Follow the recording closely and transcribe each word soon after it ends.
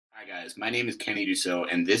Hi, guys. My name is Kenny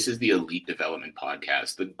Dussault, and this is the Elite Development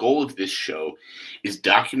Podcast. The goal of this show is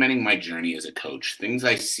documenting my journey as a coach, things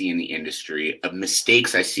I see in the industry,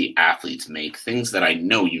 mistakes I see athletes make, things that I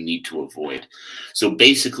know you need to avoid. So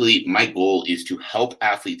basically, my goal is to help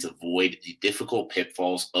athletes avoid the difficult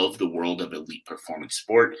pitfalls of the world of elite performance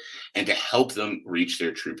sport and to help them reach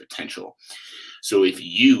their true potential. So if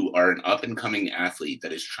you are an up-and-coming athlete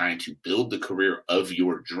that is trying to build the career of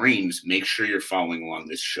your dreams, make sure you're following along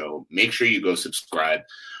this show. Make sure you go subscribe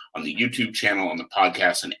on the YouTube channel, on the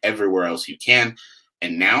podcast, and everywhere else you can.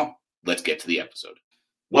 And now, let's get to the episode.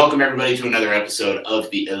 Welcome, everybody, to another episode of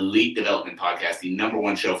the Elite Development Podcast, the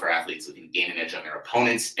 #1 show for athletes looking to gain an edge on their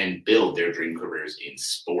opponents and build their dream careers in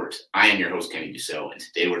sport. I am your host, Kenny Dussault, and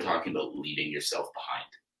today we're talking about leaving yourself behind.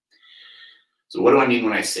 So what do I mean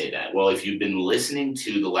when I say that? Well, if you've been listening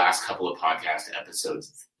to the last couple of podcast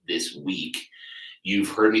episodes this week, you've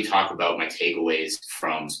heard me talk about my takeaways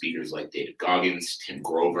from speakers like David Goggins, Tim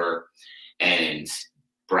Grover, and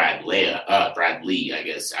Brad Lee, I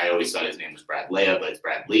guess. I always thought his name was Brad Lea, but it's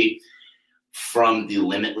Brad Lee, from the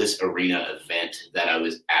Limitless Arena event that I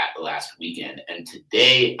was at last weekend. And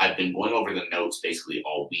today I've been going over the notes basically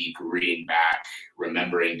all week, reading back,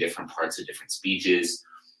 remembering different parts of different speeches.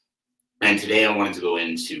 And today I wanted to go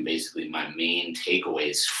into basically my main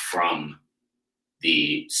takeaways from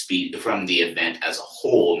the event as a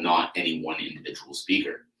whole, not any one individual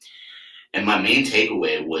speaker. And my main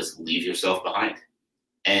takeaway was leave yourself behind.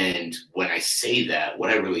 And when I say that,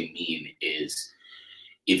 what I really mean is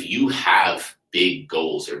if you have big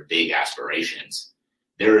goals or big aspirations,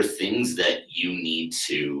 there are things that you need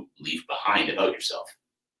to leave behind about yourself.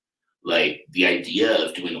 Like the idea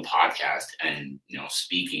of doing a podcast and,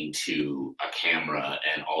 speaking to a camera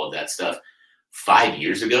and all of that stuff 5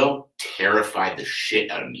 years ago terrified the shit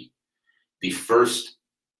out of me. The first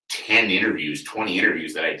 20 interviews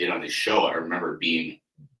that I did on this show, I remember being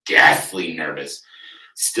deathly nervous,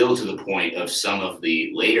 still to the point of some of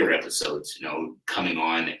the later episodes, coming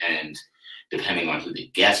on, and depending on who the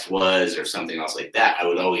guest was or something else like that, I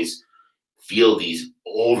would always feel these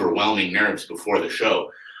overwhelming nerves before the show.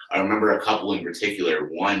 I remember a couple in particular.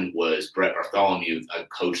 One was Brett Bartholomew, a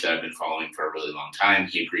coach that I've been following for a really long time.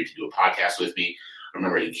 He agreed to do a podcast with me. I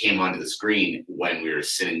remember he came onto the screen when we were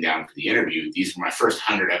sitting down for the interview. These were my first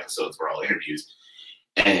 100 episodes were all interviews.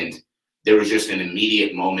 And there was just an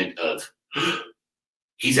immediate moment of,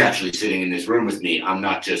 he's actually sitting in this room with me. I'm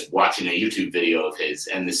not just watching a YouTube video of his.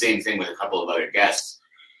 And the same thing with a couple of other guests.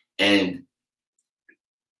 And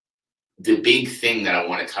the big thing that I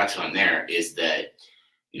want to touch on there is that,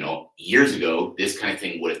 years ago, this kind of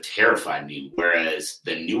thing would have terrified me. Whereas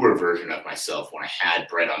the newer version of myself, when I had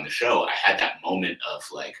Brett on the show, I had that moment of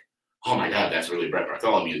like, oh my God, that's really Brett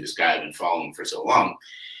Bartholomew, this guy I've been following for so long.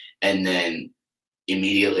 And then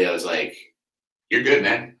immediately I was like, you're good,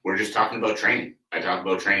 man. We're just talking about training. I talk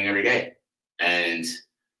about training every day. And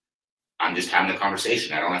I'm just having a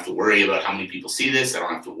conversation. I don't have to worry about how many people see this. I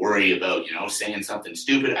don't have to worry about, saying something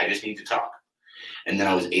stupid. I just need to talk. And then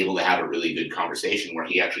I was able to have a really good conversation where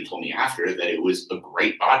he actually told me after that it was a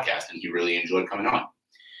great podcast and he really enjoyed coming on.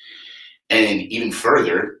 And even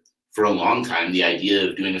further, for a long time, the idea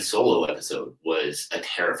of doing a solo episode was a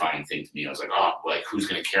terrifying thing to me. I was like, who's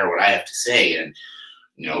going to care what I have to say? And,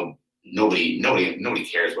 nobody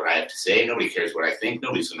cares what I have to say. Nobody cares what I think.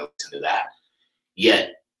 Nobody's going to listen to that.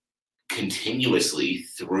 Yet, continuously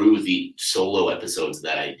through the solo episodes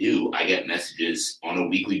that I do, I get messages on a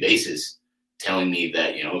weekly basis telling me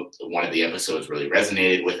that, one of the episodes really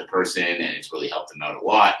resonated with a person and it's really helped them out a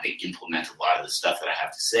lot. And they implement a lot of the stuff that I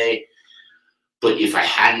have to say. But if I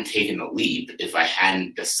hadn't taken the leap, if I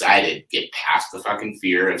hadn't decided, get past the fucking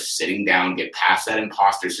fear of sitting down, get past that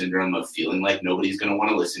imposter syndrome of feeling like nobody's going to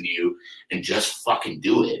want to listen to you and just fucking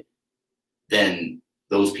do it, then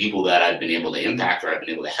those people that I've been able to impact or I've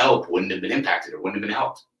been able to help wouldn't have been impacted or wouldn't have been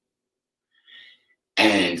helped.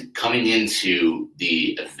 And coming into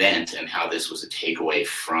the event and how this was a takeaway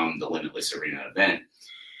from the Limitless Arena event,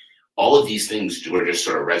 all of these things were just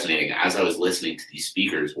sort of resonating. As I was listening to these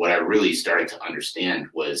speakers, what I really started to understand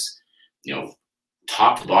was,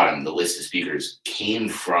 top to bottom, the list of speakers came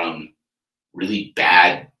from really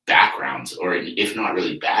bad backgrounds, or if not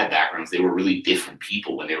really bad backgrounds, they were really different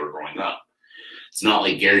people when they were growing up. It's not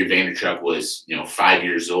like Gary Vaynerchuk was, 5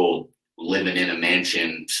 years old, living in a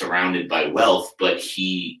mansion surrounded by wealth, but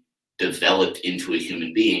he developed into a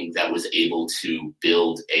human being that was able to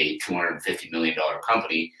build a $250 million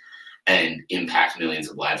company and impact millions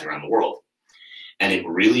of lives around the world. And it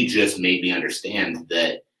really just made me understand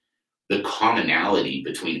that the commonality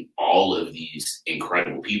between all of these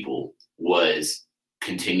incredible people was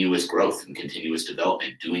continuous growth and continuous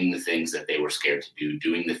development, doing the things that they were scared to do,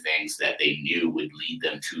 doing the things that they knew would lead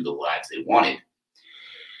them to the lives they wanted.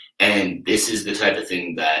 And this is the type of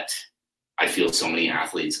thing that I feel so many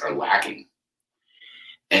athletes are lacking.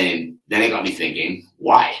 And then it got me thinking,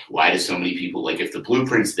 why? Why do so many people, like, if the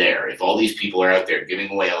blueprint's there, if all these people are out there giving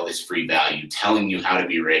away all this free value, telling you how to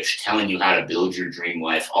be rich, telling you how to build your dream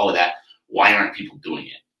life, all of that, why aren't people doing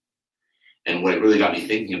it? And what it really got me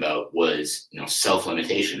thinking about was,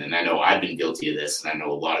 self-limitation. And I know I've been guilty of this, and I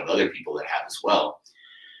know a lot of other people that have as well.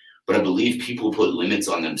 But I believe people put limits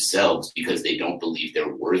on themselves because they don't believe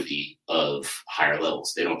they're worthy of higher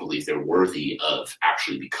levels. They don't believe they're worthy of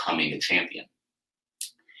actually becoming a champion.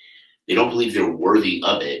 They don't believe they're worthy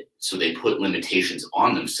of it, so they put limitations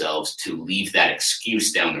on themselves to leave that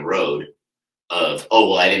excuse down the road of, oh,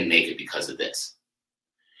 well, I didn't make it because of this.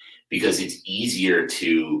 Because it's easier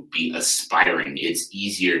to be aspiring, it's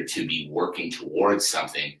easier to be working towards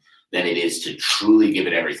something than it is to truly give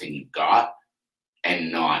it everything you've got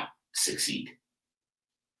and not succeed.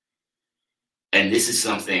 And this is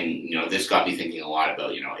something, this got me thinking a lot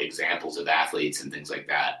about, examples of athletes and things like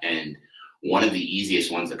that. And one of the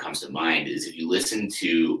easiest ones that comes to mind is if you listen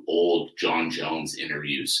to old John Jones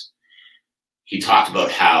interviews, he talked about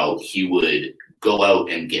how he would go out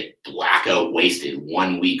and get blackout wasted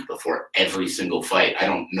 1 week before every single fight. I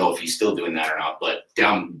don't know if he's still doing that or not, but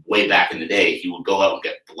down way back in the day, he would go out and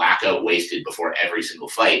get blackout wasted before every single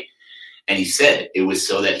fight. And he said it was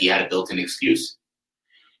so that he had a built-in excuse.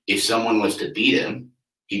 If someone was to beat him,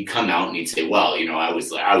 he'd come out and he'd say, well, I was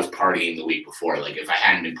partying the week before. Like, if I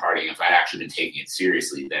hadn't been partying, if I'd actually been taking it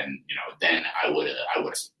seriously, then I would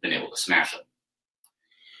have been able to smash them.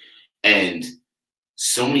 And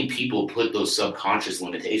so many people put those subconscious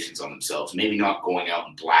limitations on themselves, maybe not going out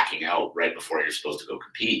and blacking out right before you're supposed to go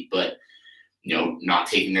compete, but, not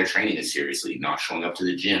taking their training as seriously, not showing up to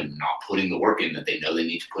the gym, not putting the work in that they know they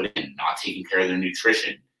need to put in, not taking care of their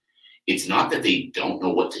nutrition. It's not that they don't know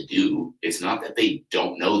what to do. It's not that they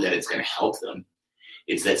don't know that it's going to help them.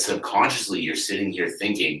 It's that subconsciously you're sitting here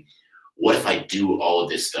thinking, what if I do all of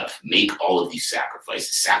this stuff, make all of these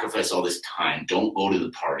sacrifices, sacrifice all this time, don't go to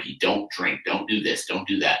the party, don't drink, don't do this, don't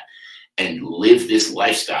do that, and live this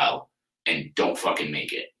lifestyle and don't fucking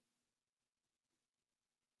make it.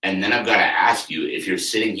 And then I've got to ask you, if you're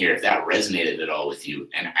sitting here, if that resonated at all with you,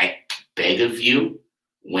 and I beg of you,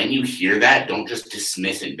 when you hear that, don't just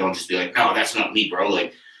dismiss it. Don't just be like, no, that's not me, bro.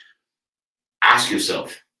 Like, ask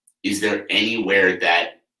yourself, is there anywhere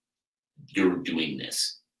that you're doing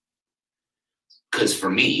this? Because for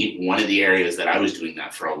me, one of the areas that I was doing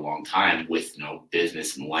that for a long time with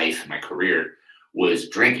business and life and my career was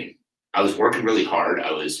drinking. I was working really hard.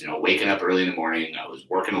 I was, waking up early in the morning. I was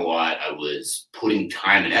working a lot. I was putting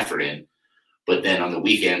time and effort in. But then on the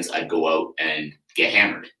weekends, I'd go out and get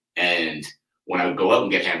hammered. And when I would go out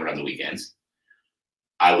and get hammered on the weekends,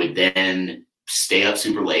 I would then stay up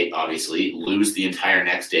super late, obviously, lose the entire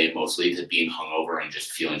next day mostly to being hungover and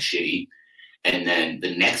just feeling shitty. And then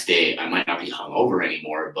the next day, I might not be hungover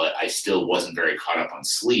anymore, but I still wasn't very caught up on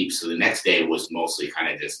sleep. So the next day was mostly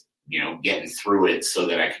kind of just, getting through it so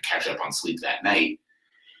that I could catch up on sleep that night.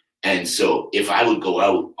 And so if I would go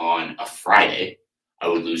out on a Friday, I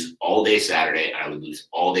would lose all day Saturday, and I would lose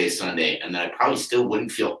all day Sunday, and then I probably still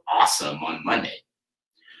wouldn't feel awesome on Monday.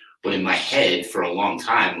 But in my head for a long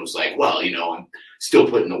time was like, well, I'm still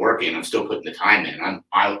putting the work in, I'm still putting the time in.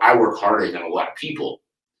 I work harder than a lot of people.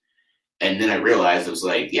 And then I realized I was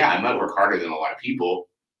like, yeah, I might work harder than a lot of people,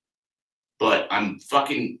 but I'm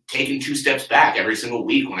fucking taking 2 steps back every single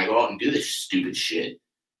week when I go out and do this stupid shit.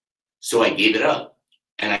 So I gave it up.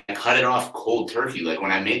 And I cut it off cold turkey. Like,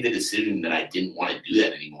 when I made the decision that I didn't want to do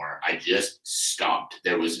that anymore, I just stopped.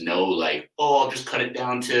 There was no like, oh, I'll just cut it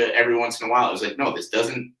down to every once in a while. I was like, no, this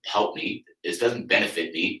doesn't help me. This doesn't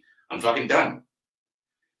benefit me. I'm fucking done.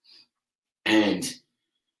 And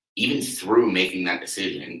even through making that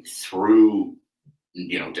decision, through,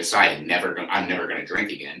 deciding I'm never going to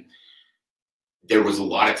drink again, there was a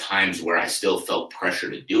lot of times where I still felt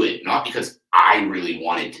pressure to do it. Not because I really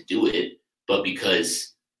wanted to do it, but because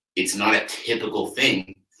it's not a typical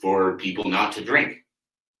thing for people not to drink.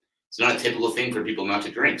 It's not a typical thing for people not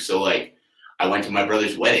to drink. So, like, I went to my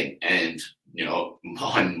brother's wedding and,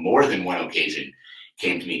 on more than one occasion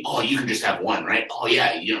came to me, oh, you can just have one, right? Oh,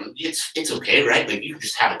 yeah, it's okay, right? Like, you can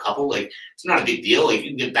just have a couple. Like, it's not a big deal. Like, you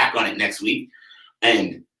can get back on it next week.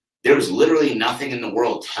 And there was literally nothing in the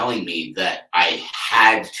world telling me that I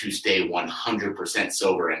had to stay 100%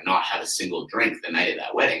 sober and not have a single drink the night of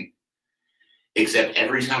that wedding. Except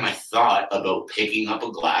every time I thought about picking up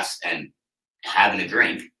a glass and having a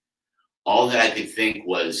drink, all that I could think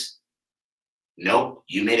was, nope,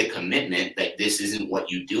 you made a commitment that this isn't what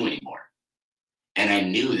you do anymore. And I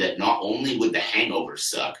knew that not only would the hangover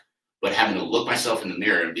suck, but having to look myself in the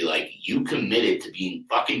mirror and be like, you committed to being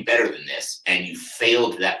fucking better than this, and you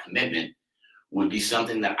failed that commitment, would be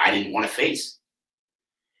something that I didn't want to face.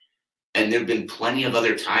 And there have been plenty of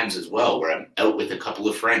other times as well where I'm out with a couple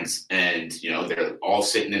of friends and, you know, they're all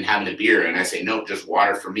sitting and having a beer. And I say, no, just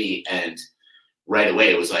water for me. And right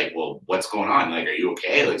away it was like, well, what's going on? Like, are you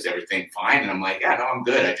okay? Like, is everything fine? And I'm like, yeah, no, I'm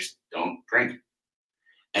good. I just don't drink.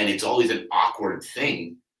 And it's always an awkward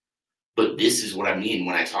thing. But this is what I mean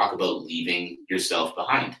when I talk about leaving yourself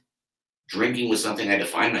behind. Drinking was something I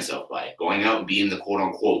defined myself by. Going out and being the quote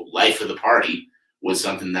unquote life of the party was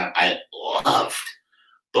something that I loved.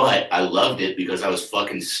 But I loved it because I was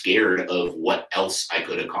fucking scared of what else I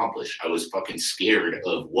could accomplish. I was fucking scared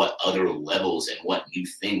of what other levels and what new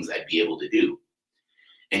things I'd be able to do.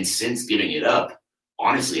 And since giving it up,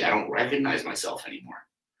 honestly, I don't recognize myself anymore.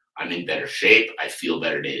 I'm in better shape. I feel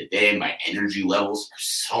better day to day. My energy levels are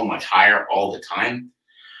so much higher all the time.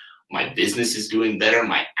 My business is doing better.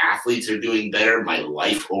 My athletes are doing better. My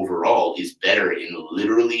life overall is better in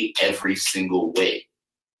literally every single way.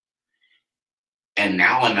 And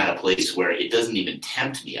now I'm at a place where it doesn't even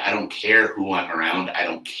tempt me. I don't care who I'm around. I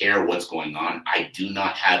don't care what's going on. I do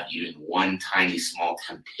not have even one tiny small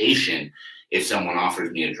temptation if someone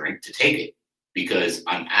offers me a drink to take it, because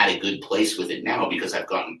I'm at a good place with it now because I've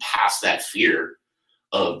gotten past that fear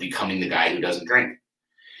of becoming the guy who doesn't drink.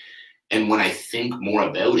 And when I think more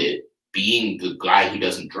about it, being the guy who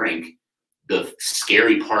doesn't drink, the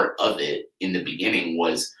scary part of it in the beginning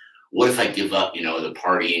was, what if I give up, you know, the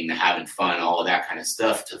partying, the having fun, all of that kind of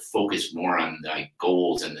stuff to focus more on my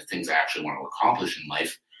goals and the things I actually want to accomplish in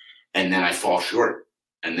life? And then I fall short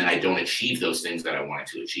and then I don't achieve those things that I wanted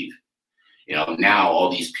to achieve. You know, now all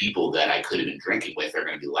these people that I could have been drinking with are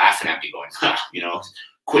going to be laughing at me going, you know,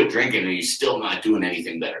 quit drinking and you're still not doing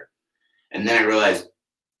anything better. And then I realized,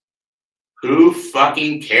 who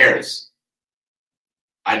fucking cares?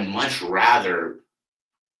 I'd much rather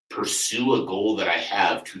pursue a goal that I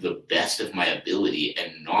have to the best of my ability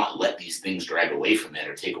and not let these things drag away from it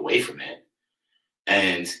or take away from it.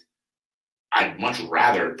 And I'd much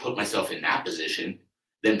rather put myself in that position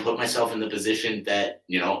than put myself in the position that,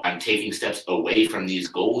 you know, I'm taking steps away from these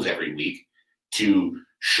goals every week to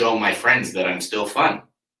show my friends that I'm still fun.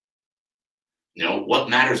 You know, what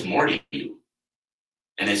matters more to you?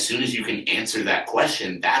 And as soon as you can answer that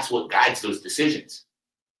question, that's what guides those decisions.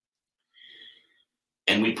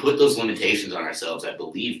 And we put those limitations on ourselves, I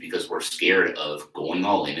believe, because we're scared of going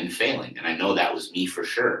all in and failing. And I know that was me for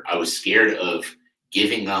sure. I was scared of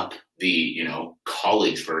giving up the, you know,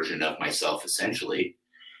 college version of myself, essentially.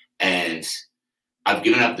 And I've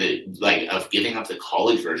given up the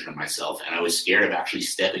college version of myself. And I was scared of actually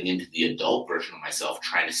stepping into the adult version of myself,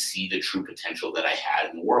 trying to see the true potential that I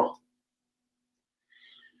had in the world.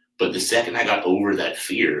 But the second I got over that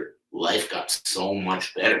fear, life got so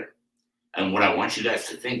much better. And what I want you guys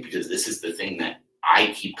to think, because this is the thing that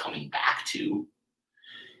I keep coming back to,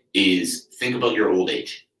 is think about your old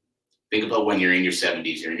age. Think about when you're in your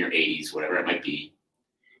 70s, you're in your 80s, whatever it might be.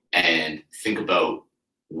 And think about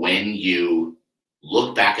when you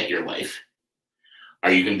look back at your life,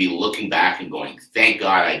 are you going to be looking back and going, thank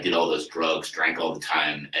God I did all those drugs, drank all the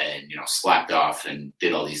time, and, you know, slacked off and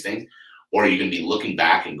did all these things? Or are you going to be looking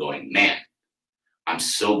back and going, man, I'm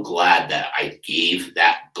so glad that I gave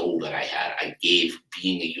that goal that I had. I gave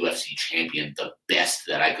being a UFC champion the best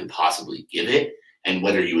that I could possibly give it. And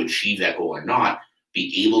whether you achieve that goal or not,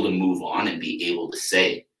 be able to move on and be able to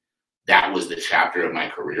say, that was the chapter of my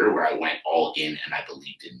career where I went all in and I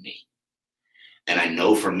believed in me. And I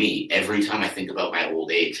know for me, every time I think about my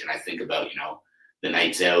old age and I think about, you know, the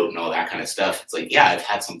nights out and all that kind of stuff, it's like, yeah, I've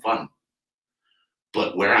had some fun.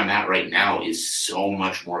 But where I'm at right now is so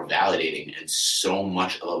much more validating and so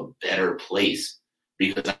much of a better place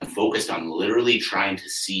because I'm focused on literally trying to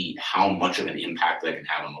see how much of an impact I can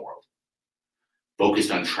have on the world. Focused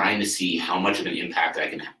on trying to see how much of an impact I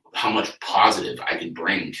can have, how much positive I can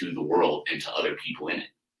bring to the world and to other people in it.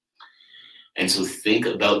 And so think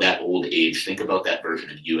about that old age, think about that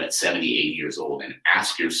version of you at 70, 80 years old and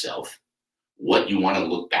ask yourself, what you want to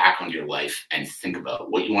look back on your life and think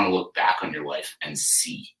about, what you want to look back on your life and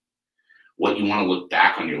see, what you want to look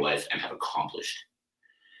back on your life and have accomplished.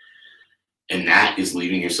 And that is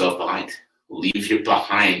leaving yourself behind. Leave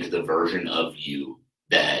behind the version of you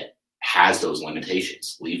that has those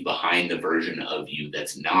limitations. Leave behind the version of you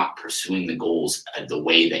that's not pursuing the goals the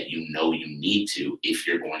way that you know you need to if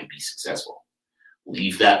you're going to be successful.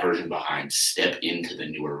 Leave that version behind. Step into the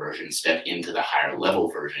newer version. Step into the higher level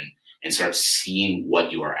version and start seeing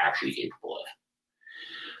what you are actually capable of.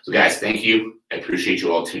 So guys, thank you. I appreciate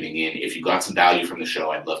you all tuning in. If you got some value from the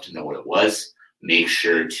show, I'd love to know what it was. Make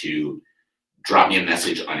sure to drop me a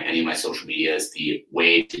message on any of my social medias. The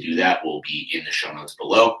way to do that will be in the show notes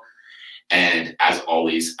below. And as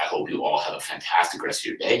always, I hope you all have a fantastic rest of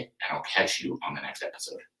your day, and I'll catch you on the next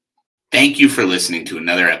episode. Thank you for listening to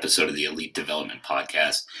another episode of the Elite Development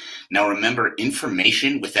Podcast. Now remember,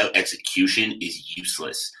 information without execution is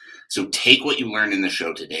useless. So take what you learned in the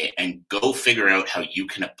show today and go figure out how you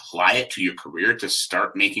can apply it to your career to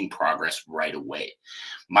start making progress right away.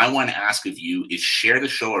 My one ask of you is share the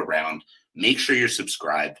show around. Make sure you're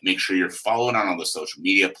subscribed. Make sure you're following on all the social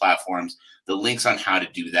media platforms. The links on how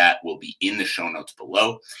to do that will be in the show notes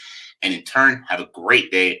below. And in turn, have a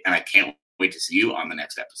great day, and I can't wait to see you on the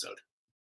next episode.